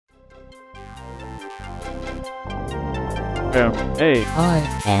A. I.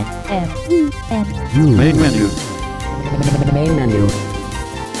 N. E. N. Main menu. Main menu.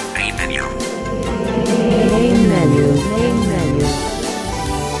 Main menu. Main menu. Main menu.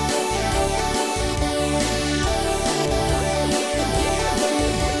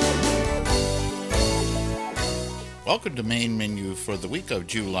 Welcome to Main Menu for the week of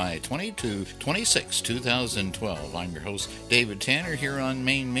July 22, 26, 2012. I'm your host, David Tanner, here on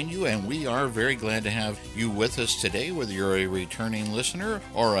Main Menu, and we are very glad to have you with us today. Whether you're a returning listener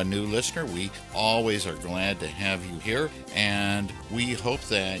or a new listener, we always are glad to have you here, and we hope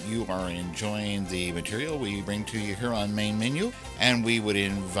that you are enjoying the material we bring to you here on Main Menu, and we would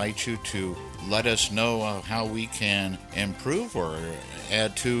invite you to let us know how we can improve or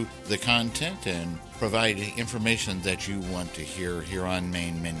add to the content and provide information that you want to hear here on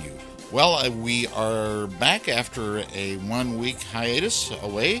Main Menu. Well, we are back after a 1-week hiatus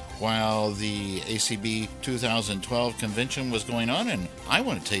away while the ACB 2012 convention was going on, and I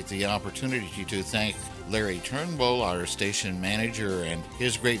want to take the opportunity to thank Larry Turnbull, our station manager, and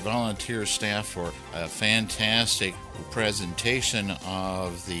his great volunteer staff for a fantastic presentation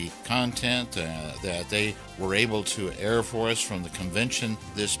of the content that they were able to air for us from the convention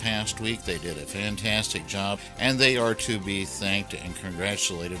this past week. They did a fantastic job, and they are to be thanked and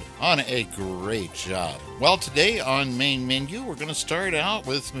congratulated on a great job. Well, today on Main Menu, we're going to start out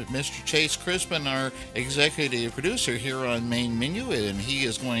with Mr. Chase Crispin, our executive producer here on Main Menu, and he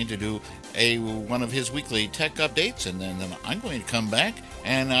is going to do one of his weekly tech updates, and then I'm going to come back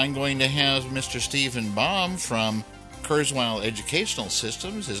and I'm going to have Mr. Stephen Baum from Kurzweil Educational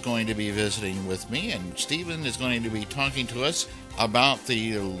Systems is going to be visiting with me, and Stephen is going to be talking to us about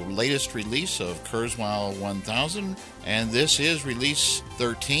the latest release of Kurzweil 1000, and this is release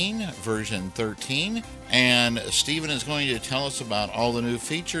 13, version 13, and Stephen is going to tell us about all the new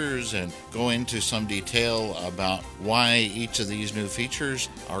features and go into some detail about why each of these new features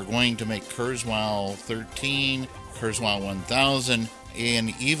are going to make Kurzweil 13, Kurzweil 1000,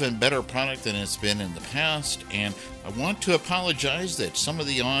 an even better product than it's been in the past. And I want to apologize that some of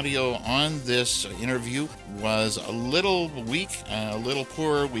the audio on this interview was a little weak, a little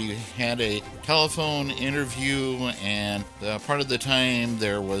poor. We had a telephone interview, and part of the time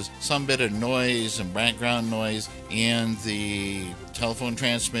there was some bit of noise and background noise in the telephone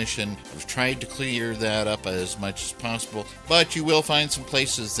transmission. I've tried to clear that up as much as possible, but you will find some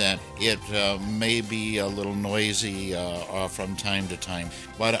places that it may be a little noisy from time to time.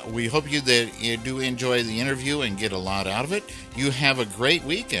 But we hope that you do enjoy the interview and get a lot out of it. You have a great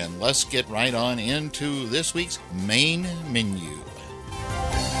week, and let's get right on into this week's Main Menu.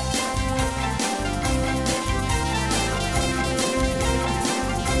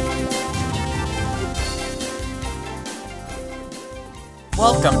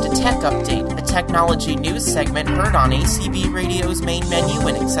 Welcome to Tech Update, a technology news segment heard on ACB Radio's Main Menu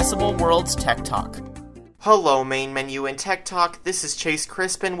and Accessible World's Tech Talk. Hello, Main Menu and Tech Talk. This is Chase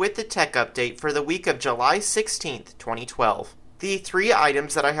Crispin with the Tech Update for the week of July 16th, 2012. The 3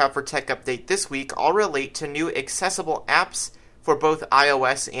 items that I have for Tech Update this week all relate to new accessible apps for both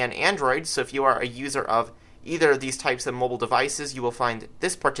iOS and Android, so if you are a user of either of these types of mobile devices, you will find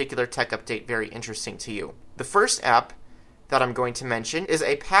this particular Tech Update very interesting to you. The first app that I'm going to mention is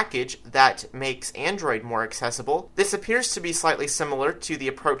a package that makes Android more accessible. This appears to be slightly similar to the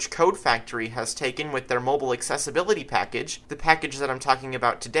approach Code Factory has taken with their mobile accessibility package. The package that I'm talking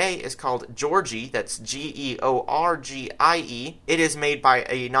about today is called Georgie, that's Georgie. It is made by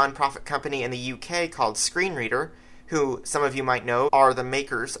a nonprofit company in the UK called Screenreader, who some of you might know are the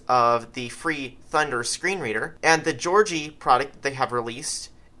makers of the free Thunder screen reader. And the Georgie product that they have released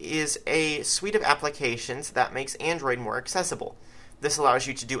is a suite of applications that makes Android more accessible. This allows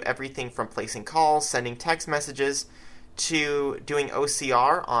you to do everything from placing calls, sending text messages, to doing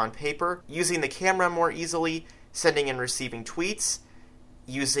OCR on paper, using the camera more easily, sending and receiving tweets,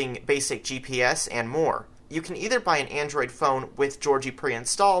 using basic GPS, and more. You can either buy an Android phone with Georgie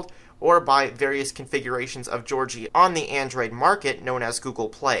pre-installed, or buy various configurations of Georgie on the Android market known as Google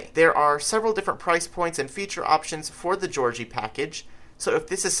Play. There are several different price points and feature options for the Georgie package, so if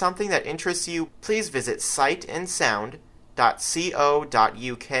this is something that interests you, please visit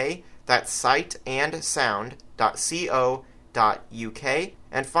sightandsound.co.uk, that's sightandsound.co.uk,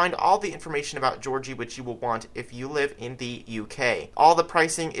 and find all the information about Georgie which you will want if you live in the UK. All the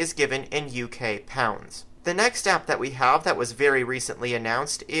pricing is given in UK pounds. The next app that we have that was very recently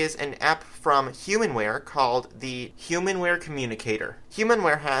announced is an app from Humanware called the Humanware Communicator.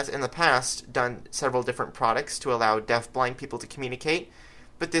 Humanware has in the past done several different products to allow deaf-blind people to communicate.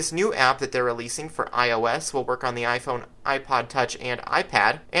 But this new app that they're releasing for iOS will work on the iPhone, iPod Touch, and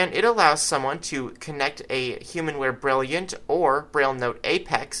iPad, and it allows someone to connect a HumanWare Brilliant or Braille Note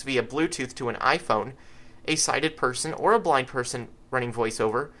Apex via Bluetooth to an iPhone. A sighted person or a blind person running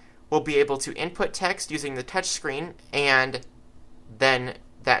VoiceOver will be able to input text using the touchscreen, and then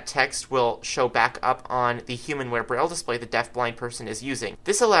that text will show back up on the HumanWare Braille display the deaf-blind person is using.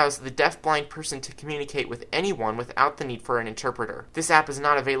 This allows the deaf-blind person to communicate with anyone without the need for an interpreter. This app is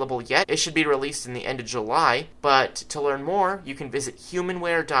not available yet. It should be released in the end of July, but to learn more, you can visit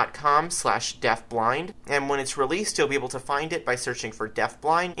humanware.com/deafblind, and when it's released, you'll be able to find it by searching for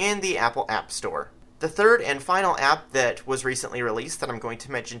deafblind in the Apple App Store. The third and final app that was recently released that I'm going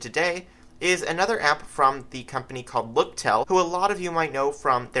to mention today is another app from the company called Looktel, who a lot of you might know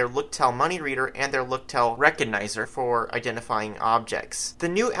from their Looktel Money Reader and their Looktel Recognizer for identifying objects. The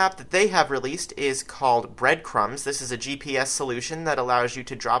new app that they have released is called Breadcrumbs. This is a GPS solution that allows you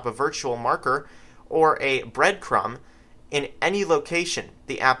to drop a virtual marker or a breadcrumb in any location.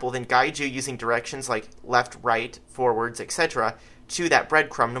 The app will then guide you using directions like left, right, forwards, etc. to that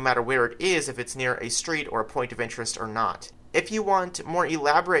breadcrumb, no matter where it is, if it's near a street or a point of interest or not. If you want more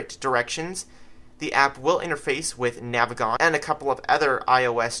elaborate directions, the app will interface with Navigon and a couple of other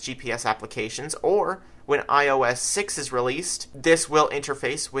iOS GPS applications, or when iOS 6 is released, this will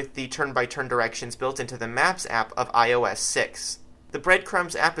interface with the turn-by-turn directions built into the Maps app of iOS 6. The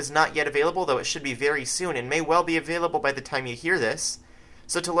Breadcrumbs app is not yet available, though it should be very soon and may well be available by the time you hear this.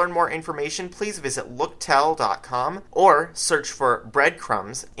 So to learn more information, please visit looktel.com or search for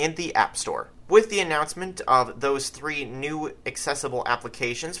Breadcrumbs in the App Store. With the announcement of those 3 new accessible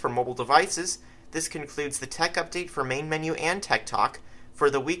applications for mobile devices, this concludes the tech update for Main Menu and Tech Talk for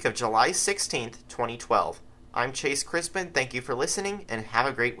the week of July 16th, 2012. I'm Chase Crispin. Thank you for listening, and have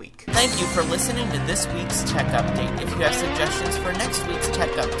a great week. Thank you for listening to this week's Tech Update. If you have suggestions for next week's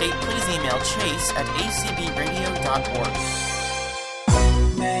Tech Update, please email chase@acbradio.org.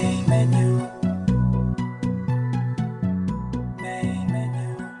 Main menu.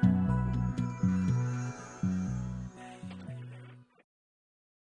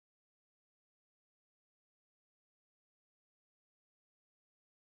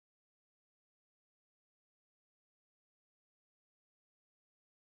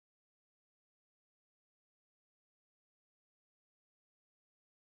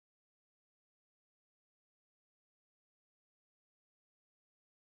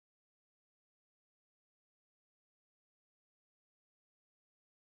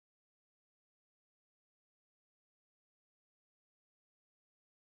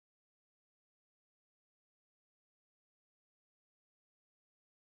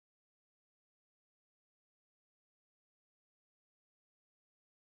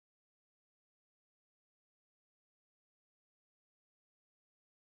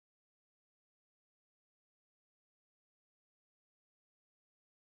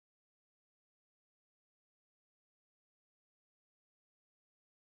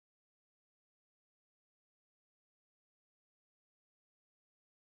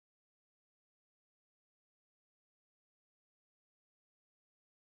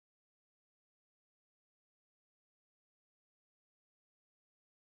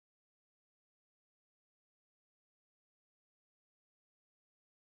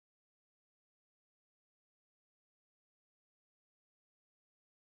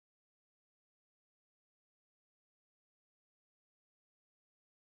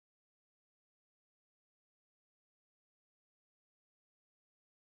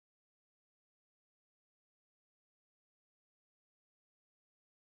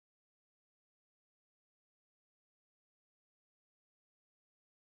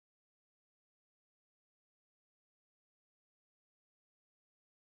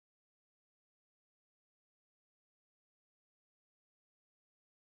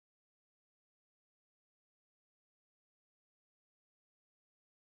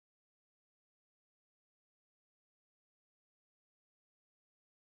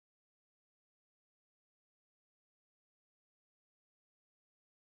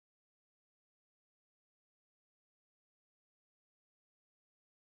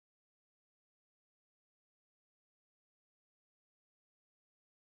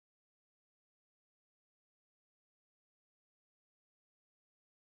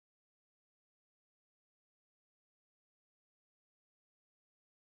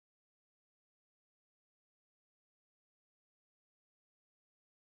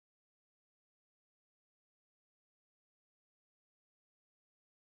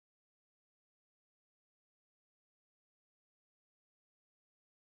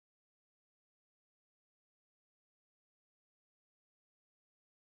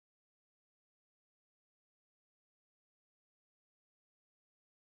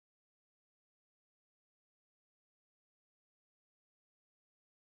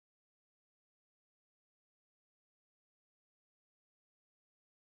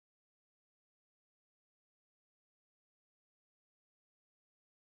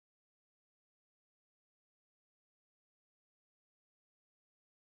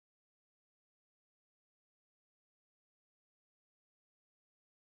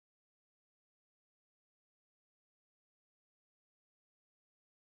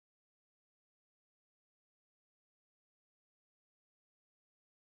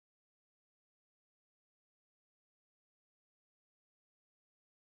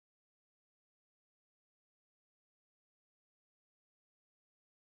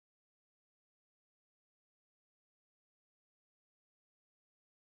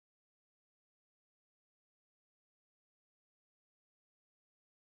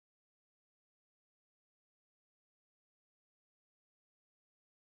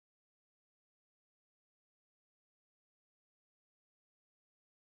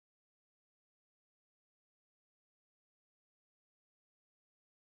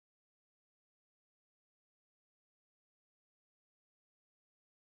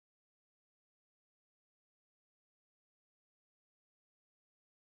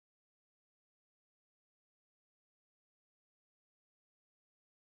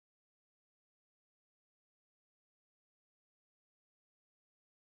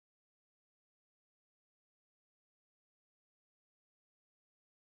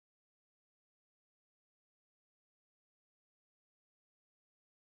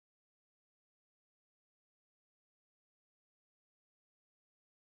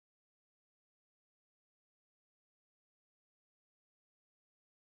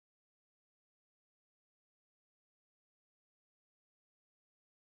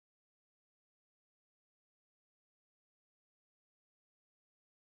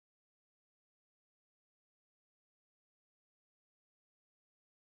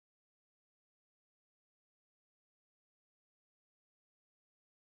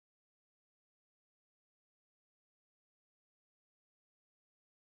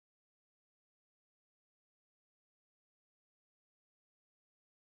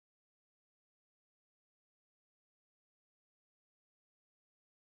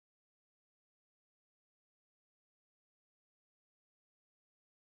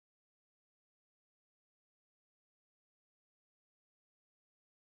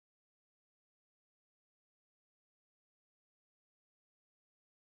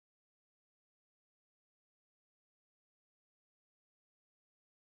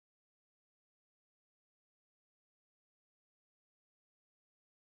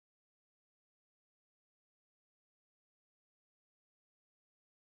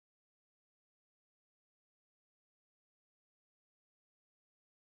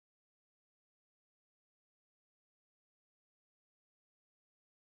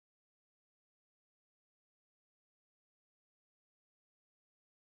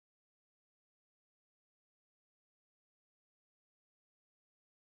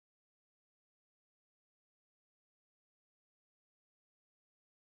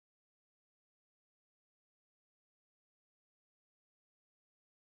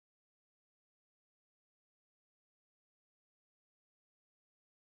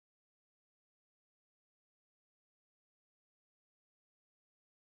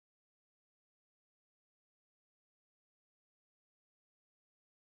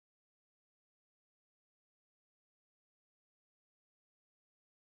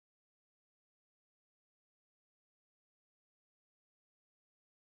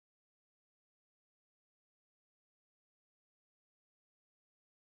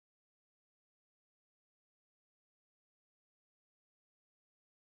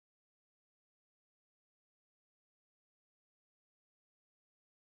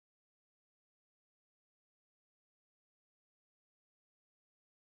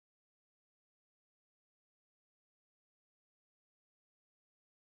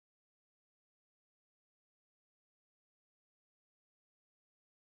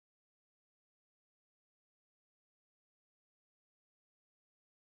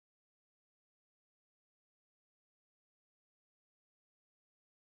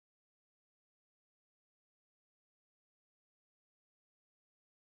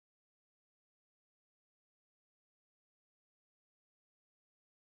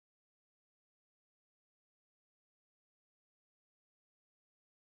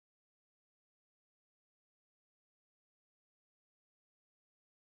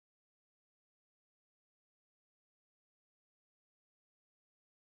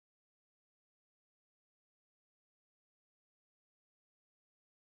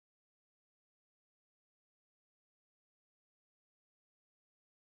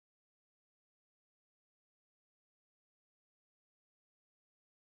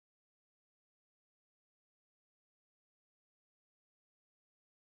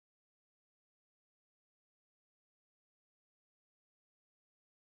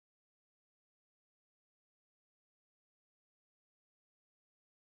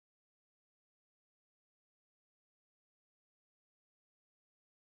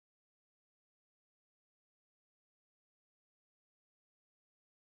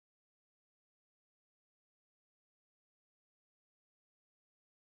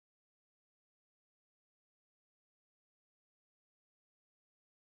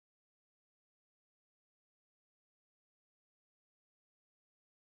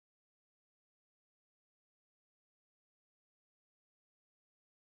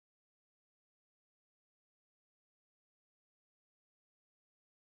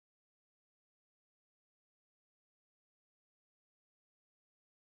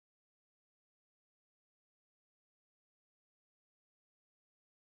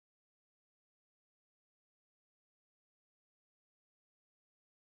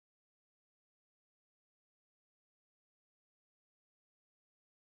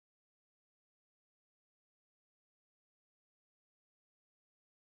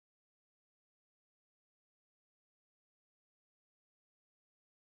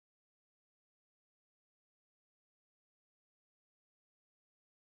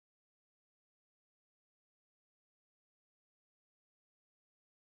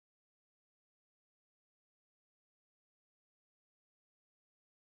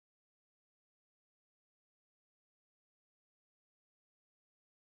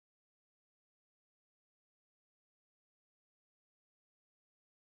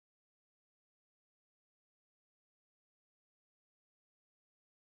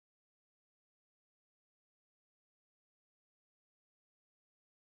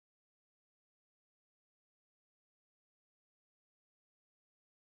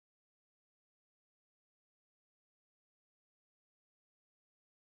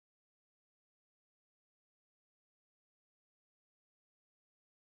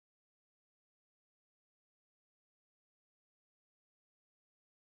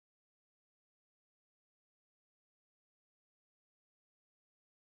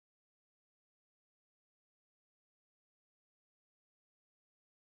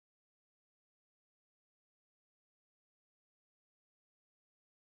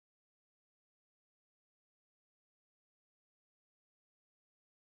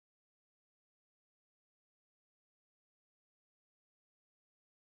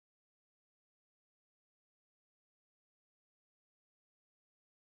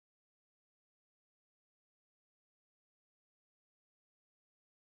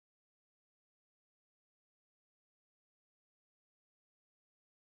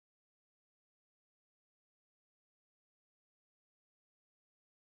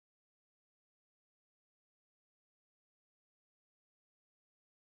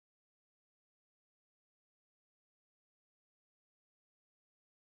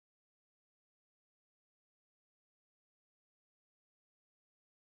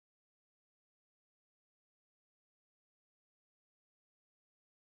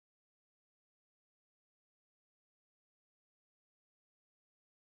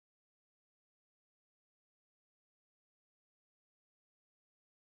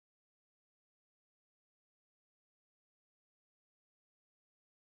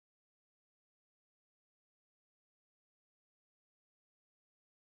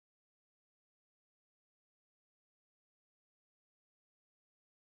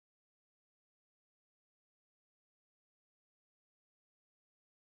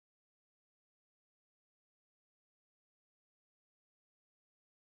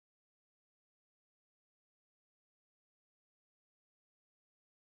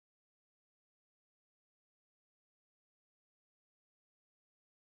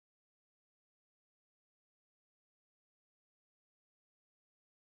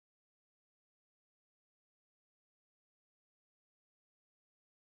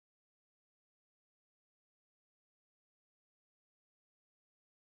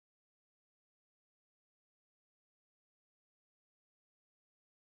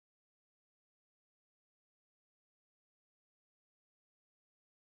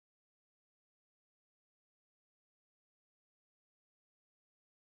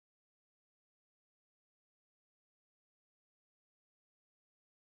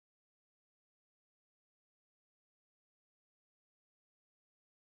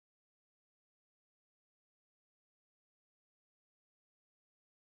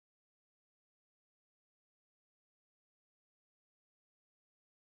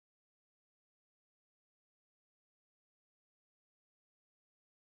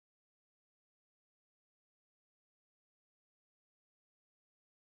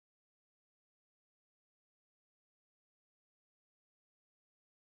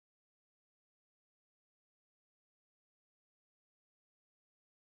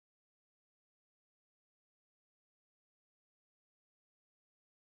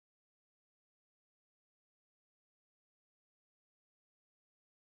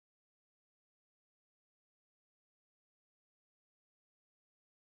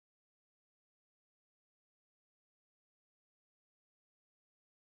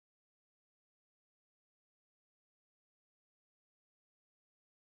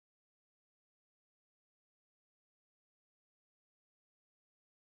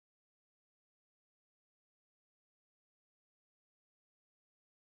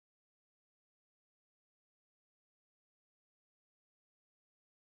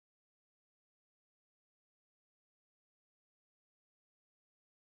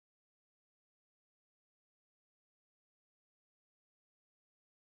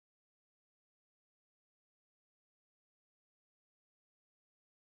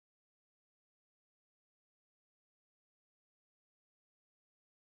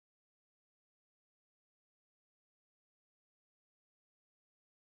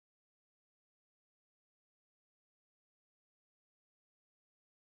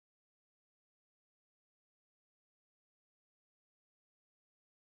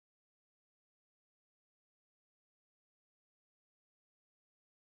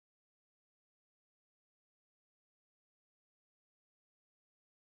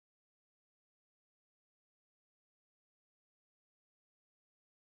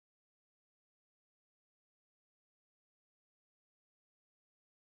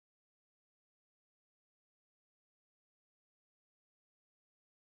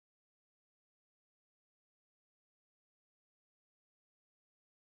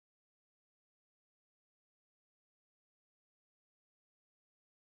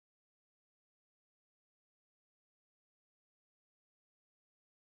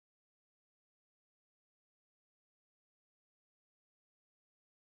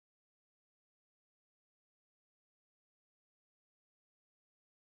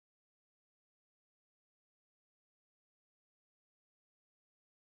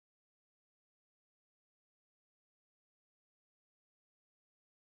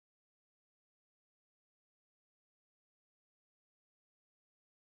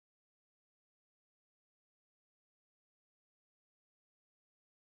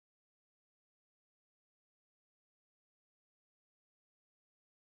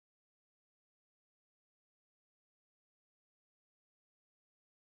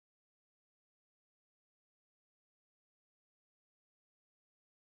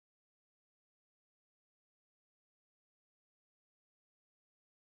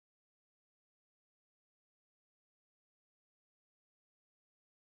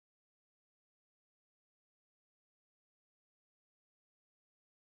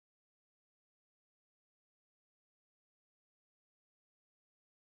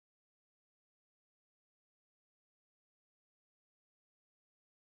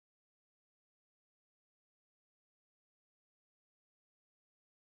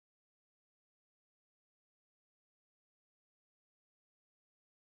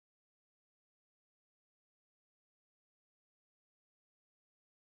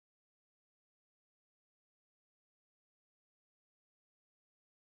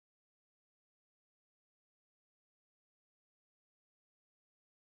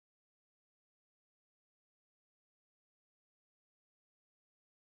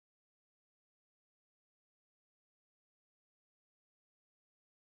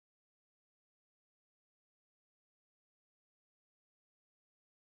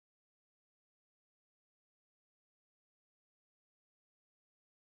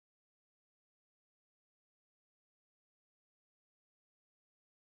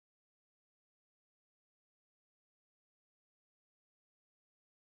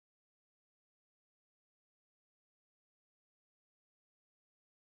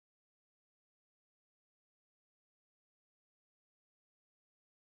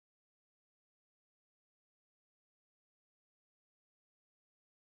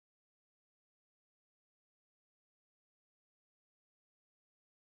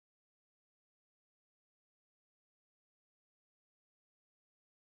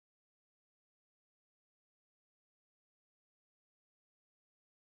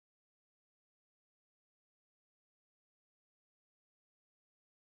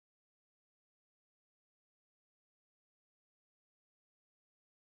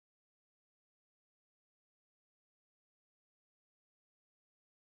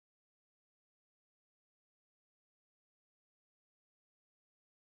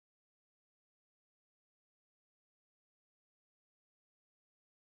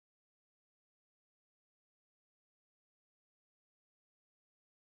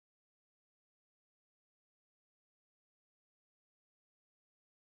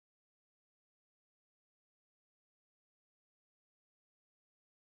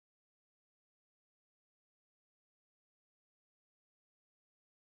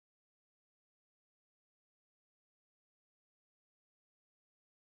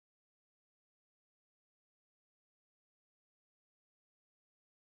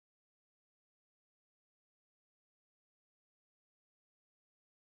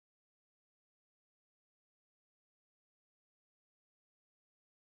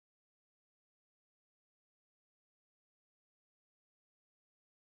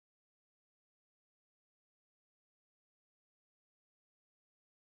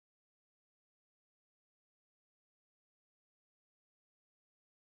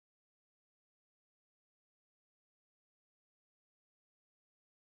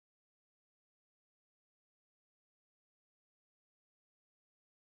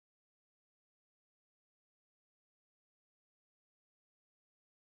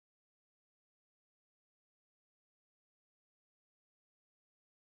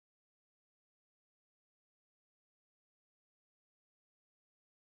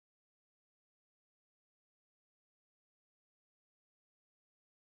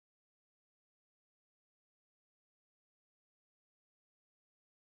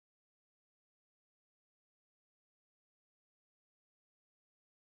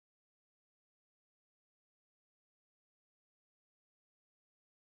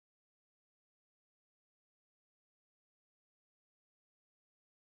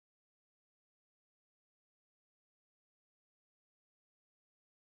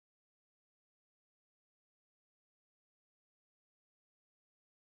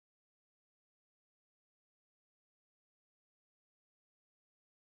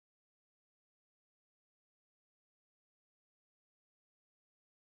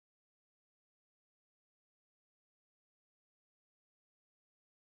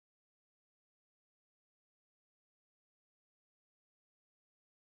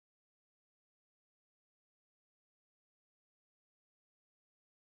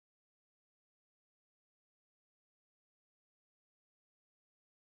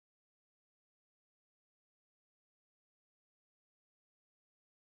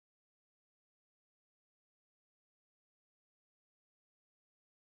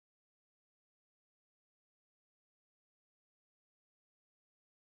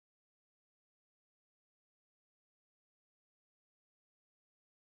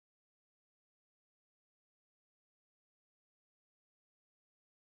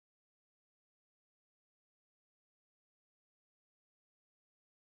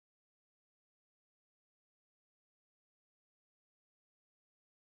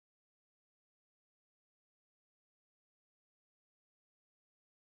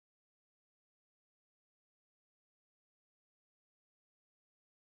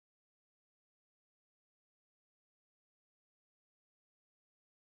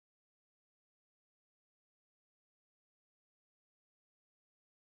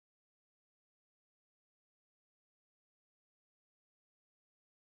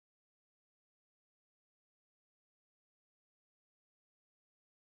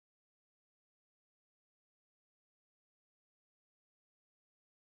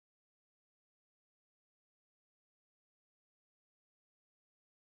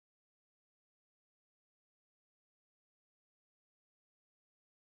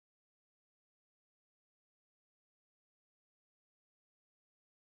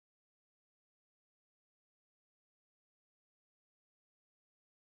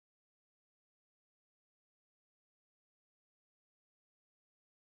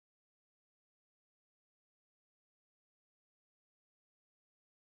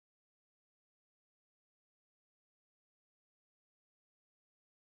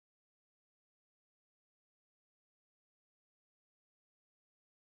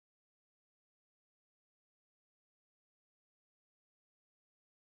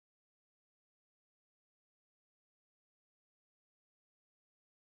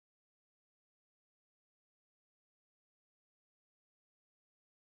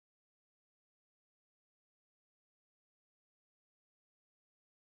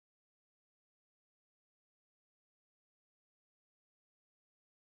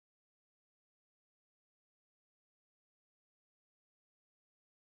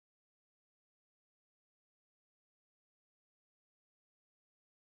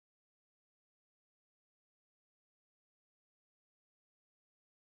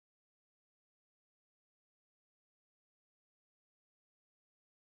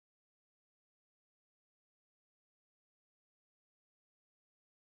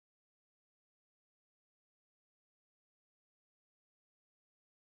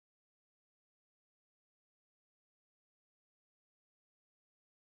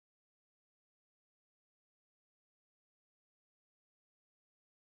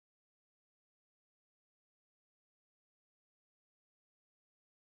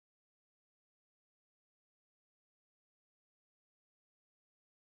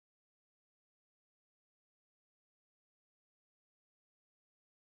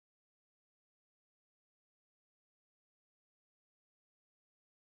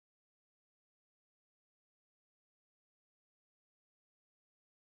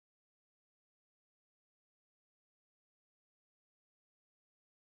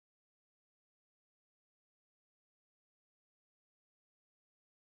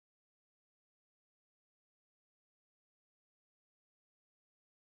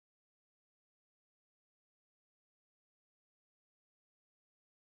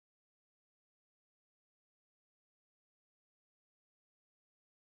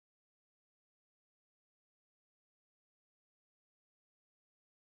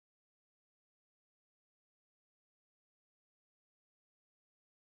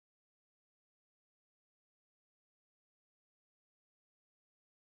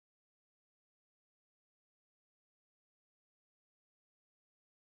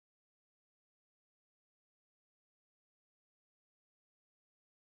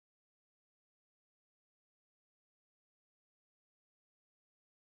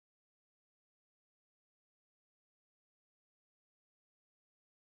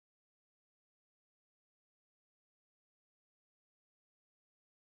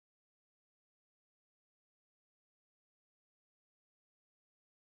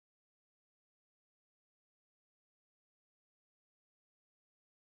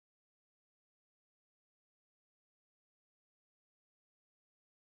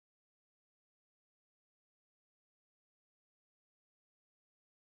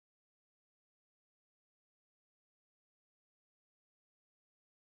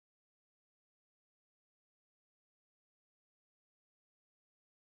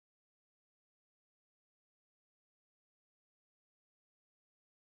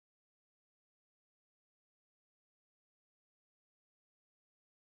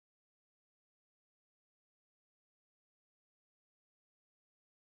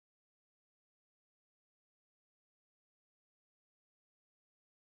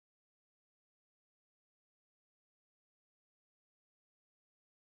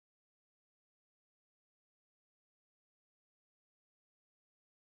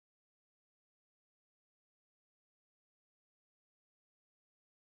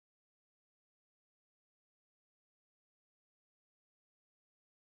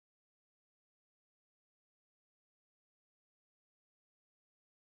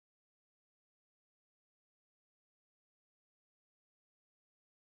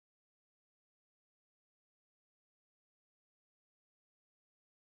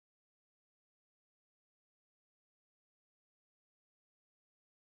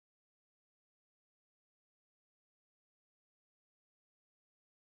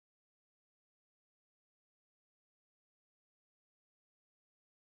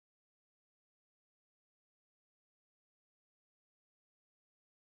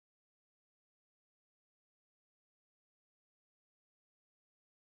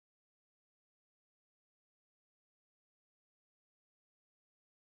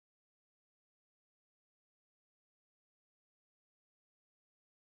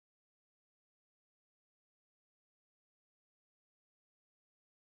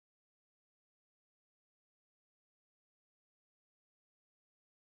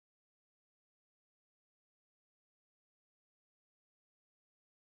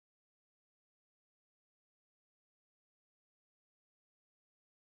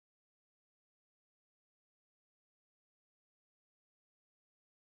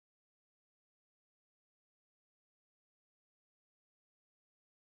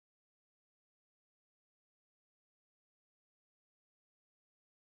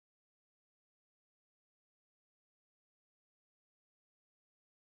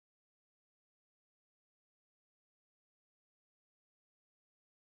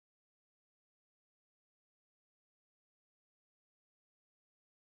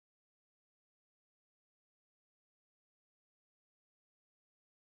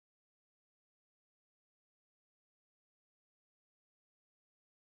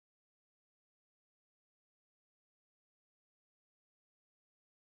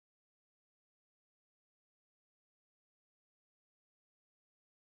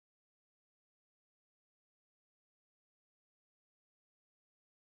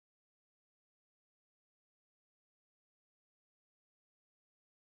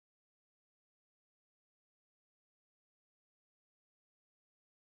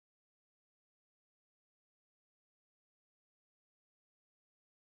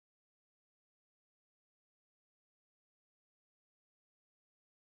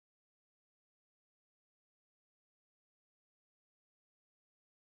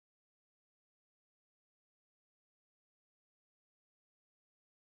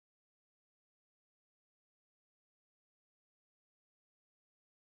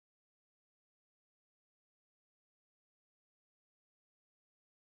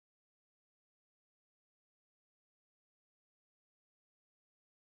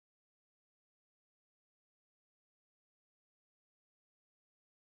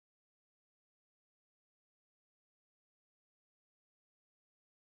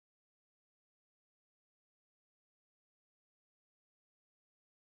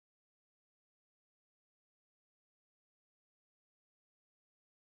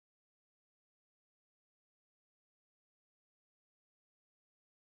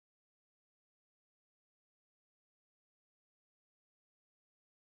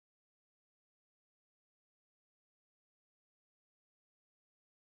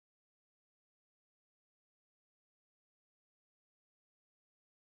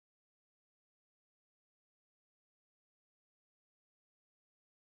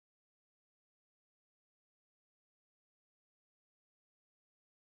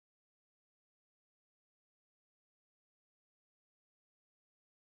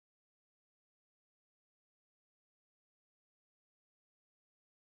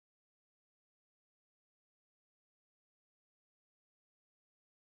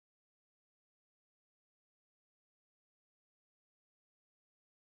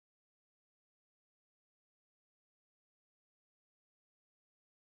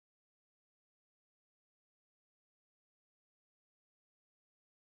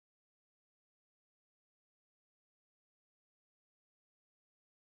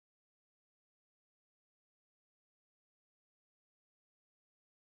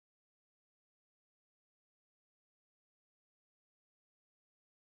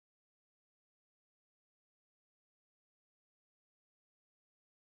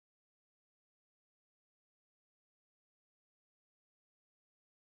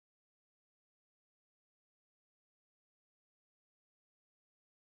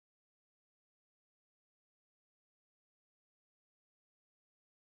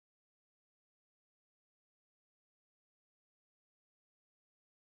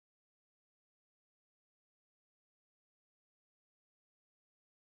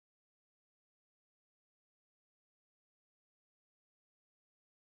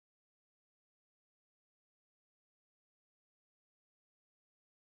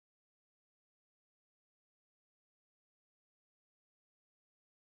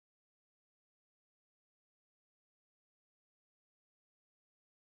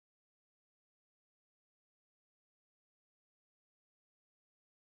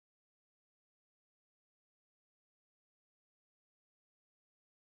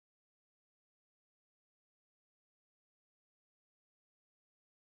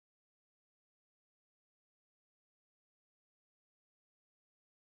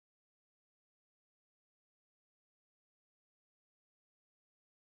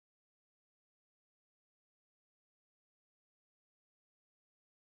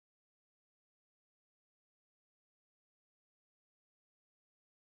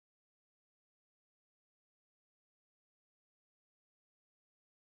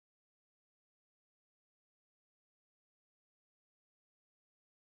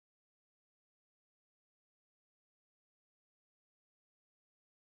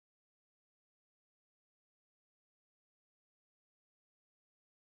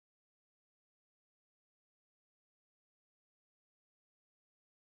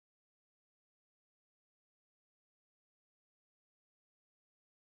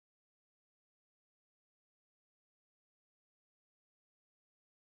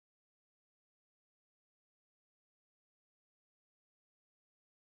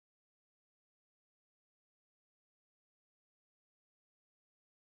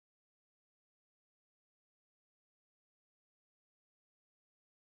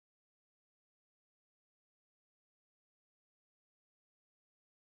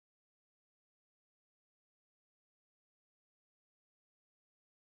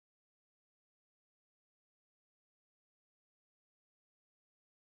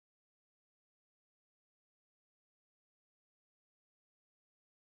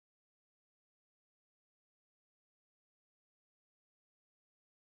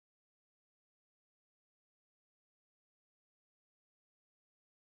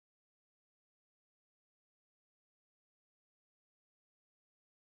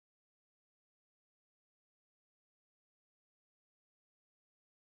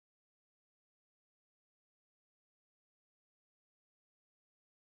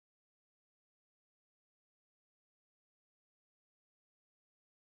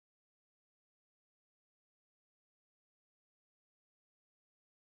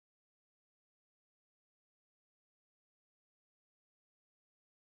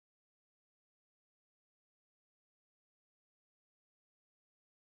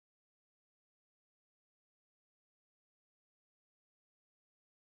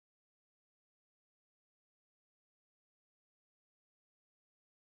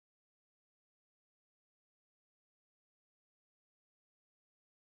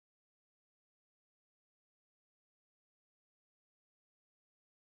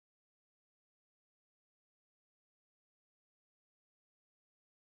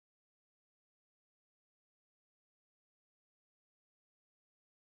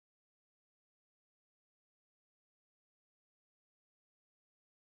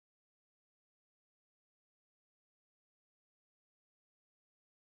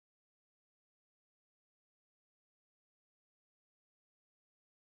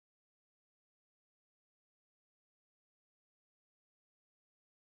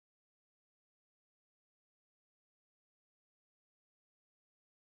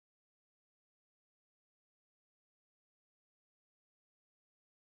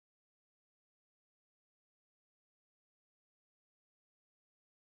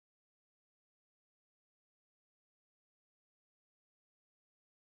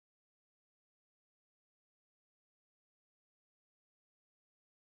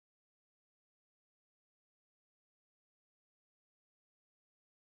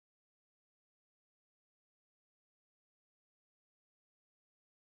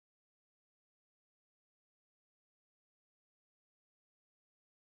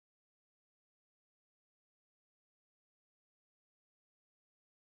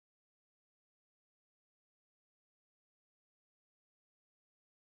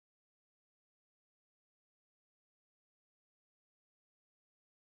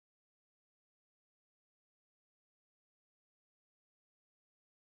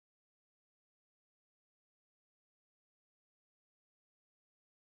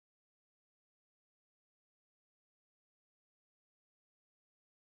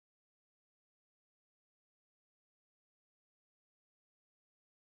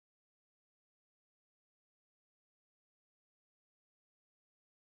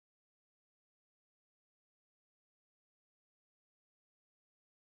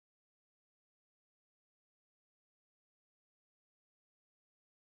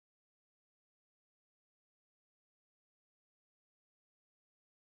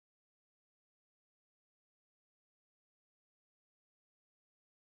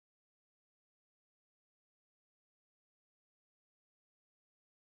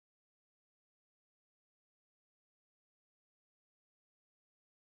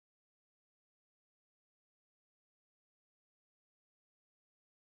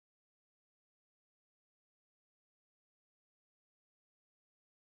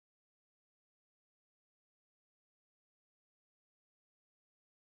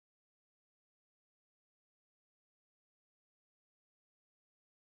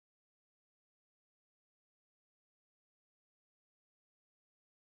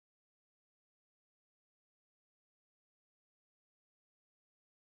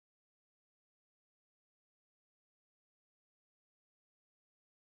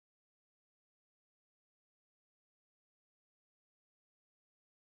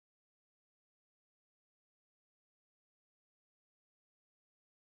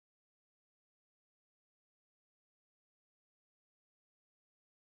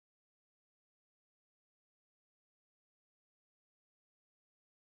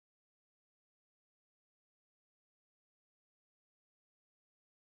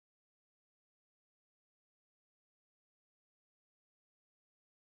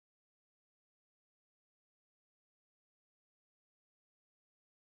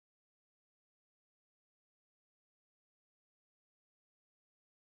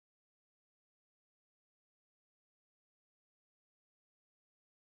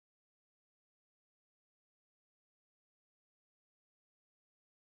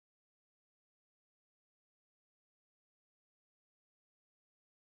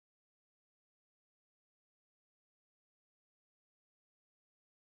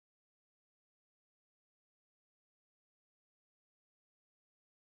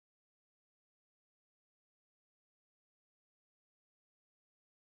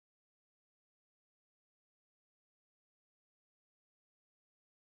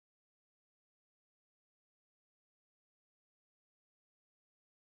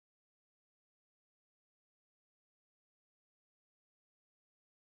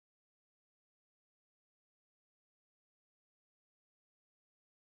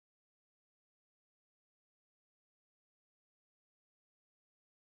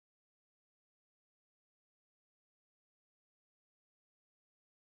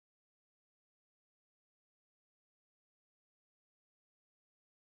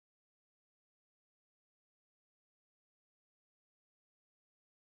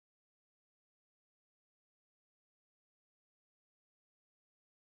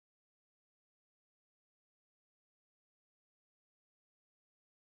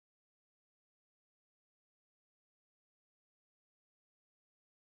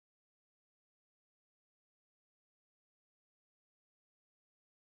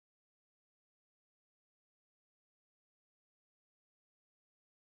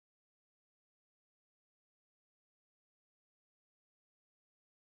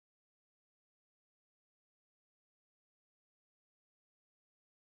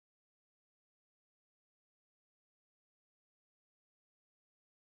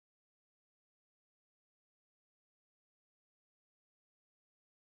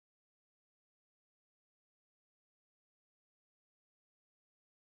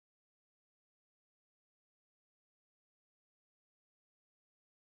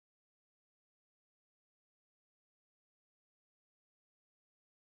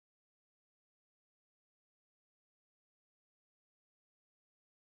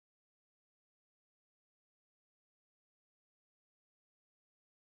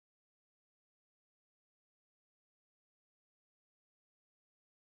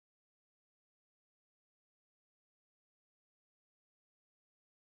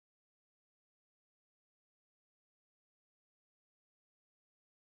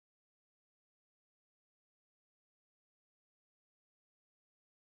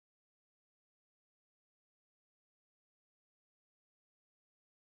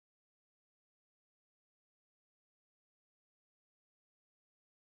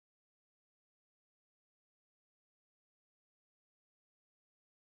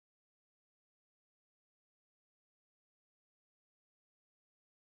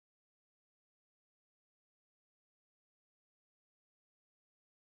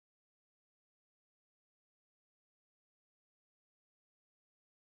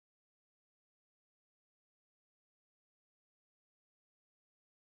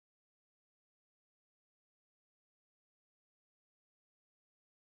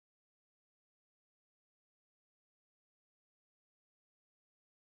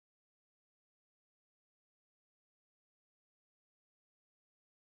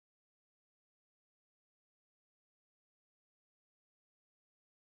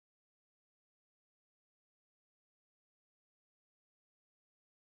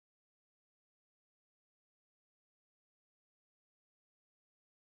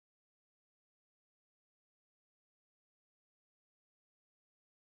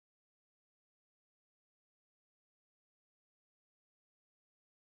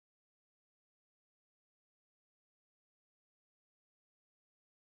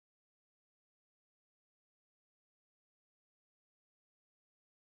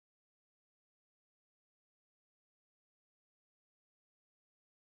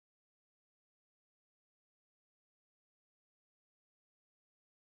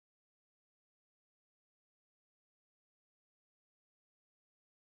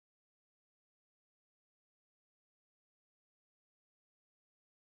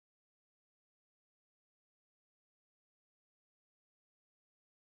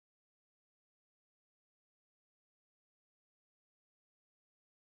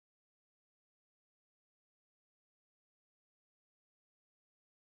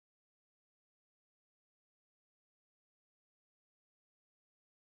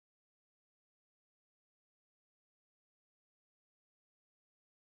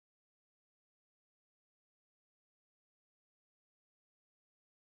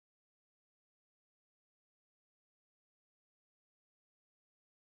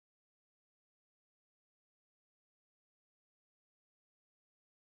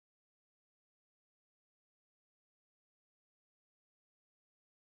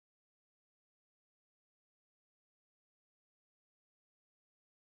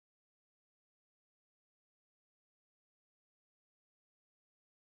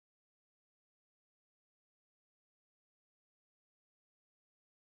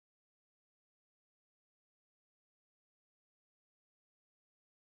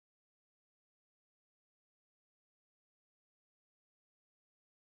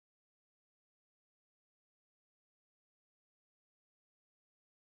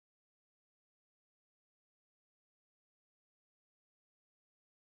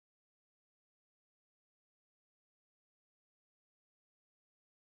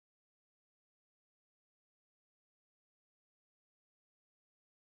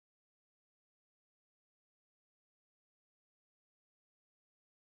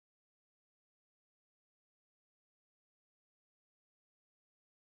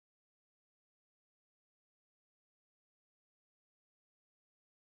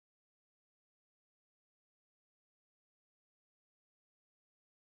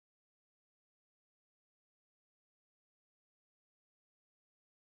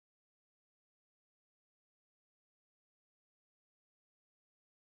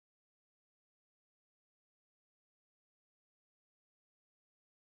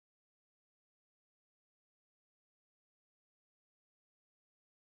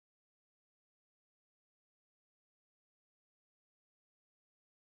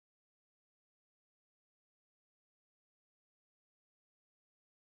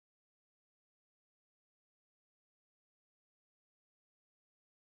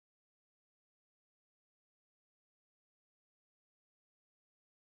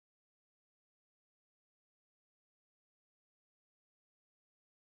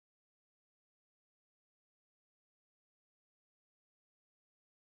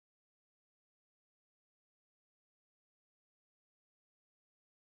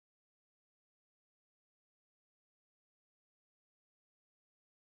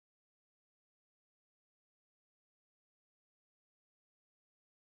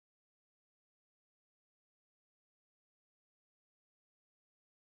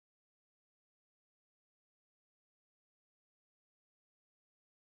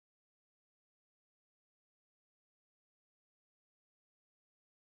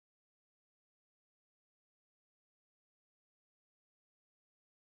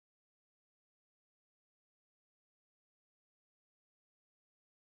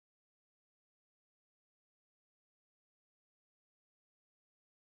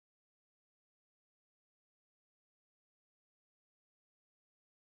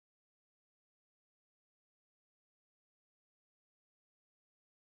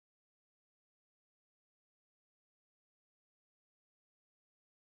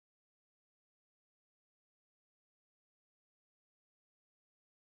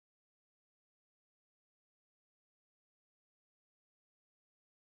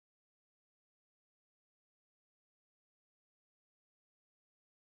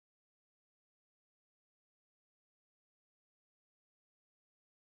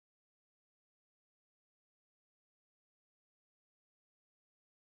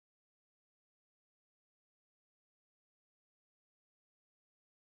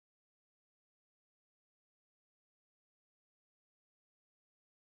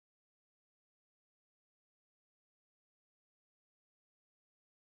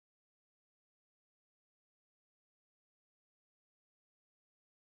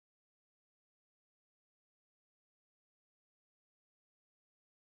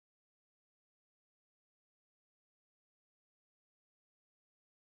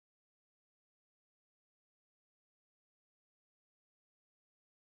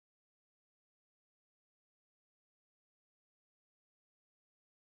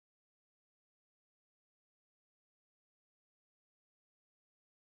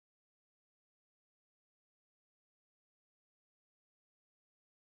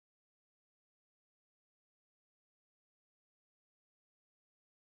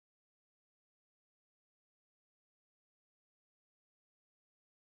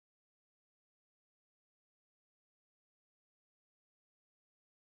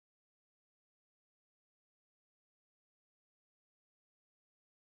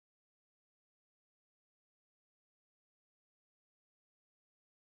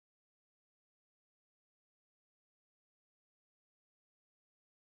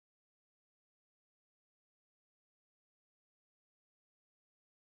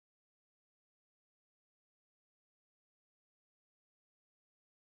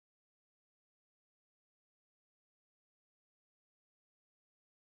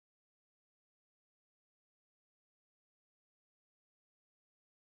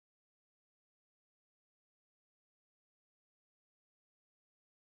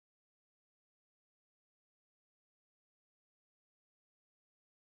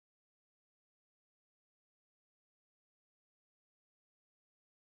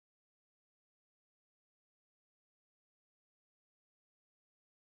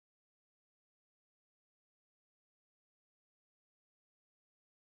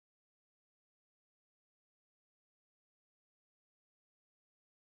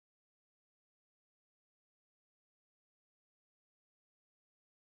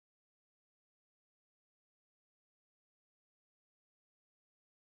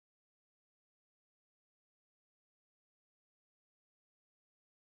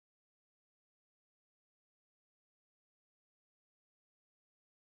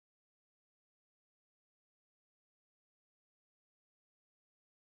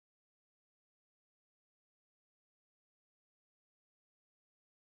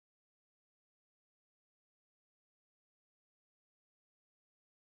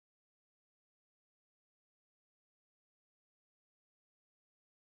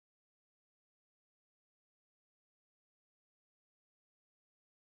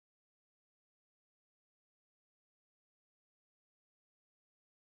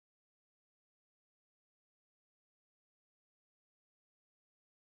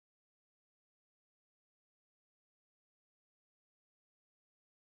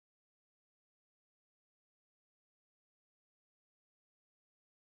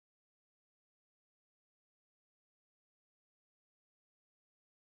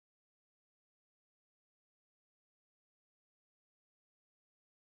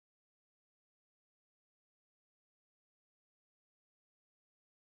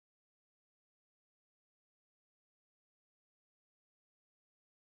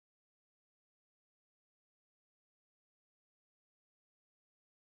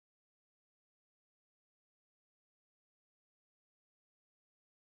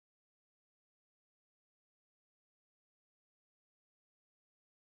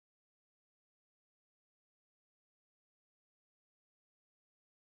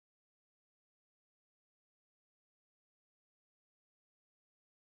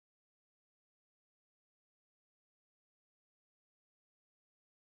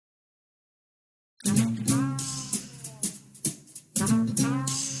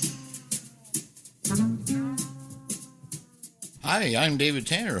 Hi, I'm David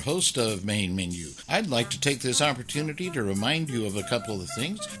Tanner, host of Main Menu. I'd like to take this opportunity to remind you of a couple of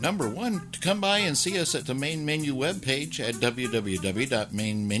things. Number one, to come by and see us at the Main Menu webpage at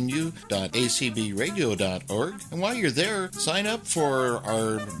www.mainmenu.acbradio.org. And while you're there, sign up for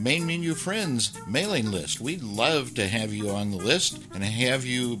our Main Menu Friends mailing list. We'd love to have you on the list and have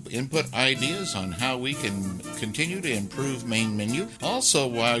you input ideas on how we can continue to improve Main Menu. Also,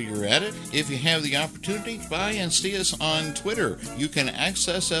 while you're at it, if you have the opportunity, by and see us on Twitter. You can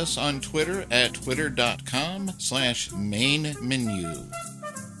access us on Twitter at twitter.com/mainmenu.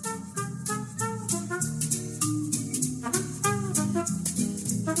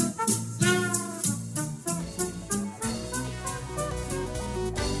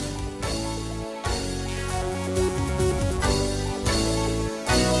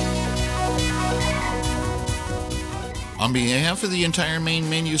 On behalf of the entire Main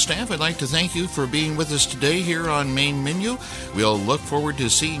Menu staff, I'd like to thank you for being with us today here on Main Menu. We'll look forward to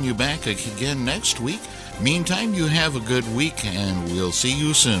seeing you back again next week. Meantime, you have a good week, and we'll see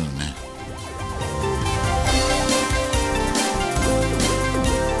you soon.